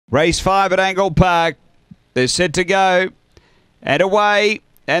Race 5 at Angle Park. They're set to go. And away.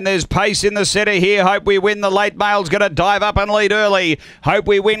 And there's pace in the centre here. Hope We Win. The late male's going to dive up and lead early. Hope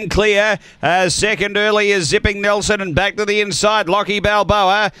We Win clear. Second early is Zipping Nelson, and back to the inside, Lockie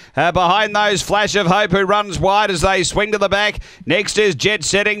Balboa. Behind those, Flash of Hope, who runs wide as they swing to the back. Next is Jet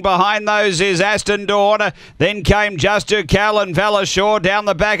Setting. Behind those is Aston Dawn. Then came Just to Cal and Valashore down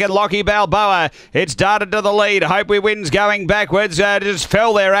the back, and Lockie Balboa. It's darted to the lead. Hope We Win's going backwards. Just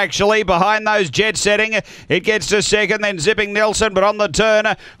fell there, actually. Behind those, Jet Setting. It gets to second, then Zipping Nelson, but on the turn,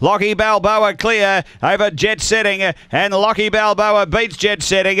 Lockie Balboa clear over Jet Setting, and Lockie Balboa beats Jet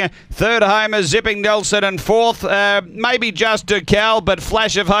Setting. Third home is Zipping Nelson, and fourth maybe Just to Cal, but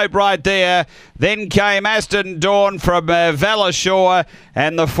Flash of Hope right there. Then came Aston Dawn from Valashore,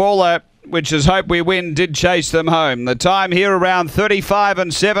 and the faller, which is Hope We Win, did chase them home. The time here around 35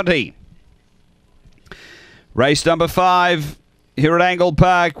 and 70. Race number 5 here at Angle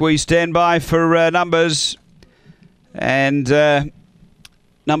Park. We stand by for numbers, and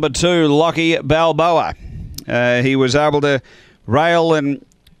number 2, Lockie Balboa. He was able to rail and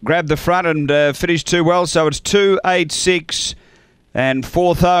grab the front and finish too well. So it's 286, and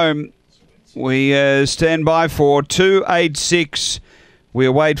fourth home we stand by for 286. We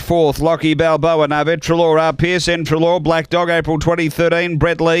await fourth, Lockie Balboa. Now Vetralor, R. Pierce, Entralor, Black Dog, April 2013,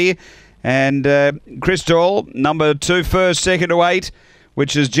 Brett Lee, and Crystal, number 2 first, second to 8,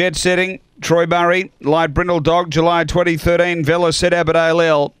 which is Jet Setting. Troy Murray, Light Brindle Dog, July 2013, Vela Set Aberdale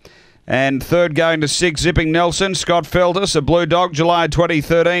L. And third going to 6, Zipping Nelson, Scott Feltus, a Blue Dog, July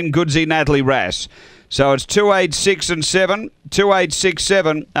 2013, Goodsy Natalie Rass. So it's 286 and 7,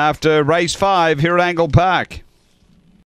 2867 after race 5 here at Angle Park.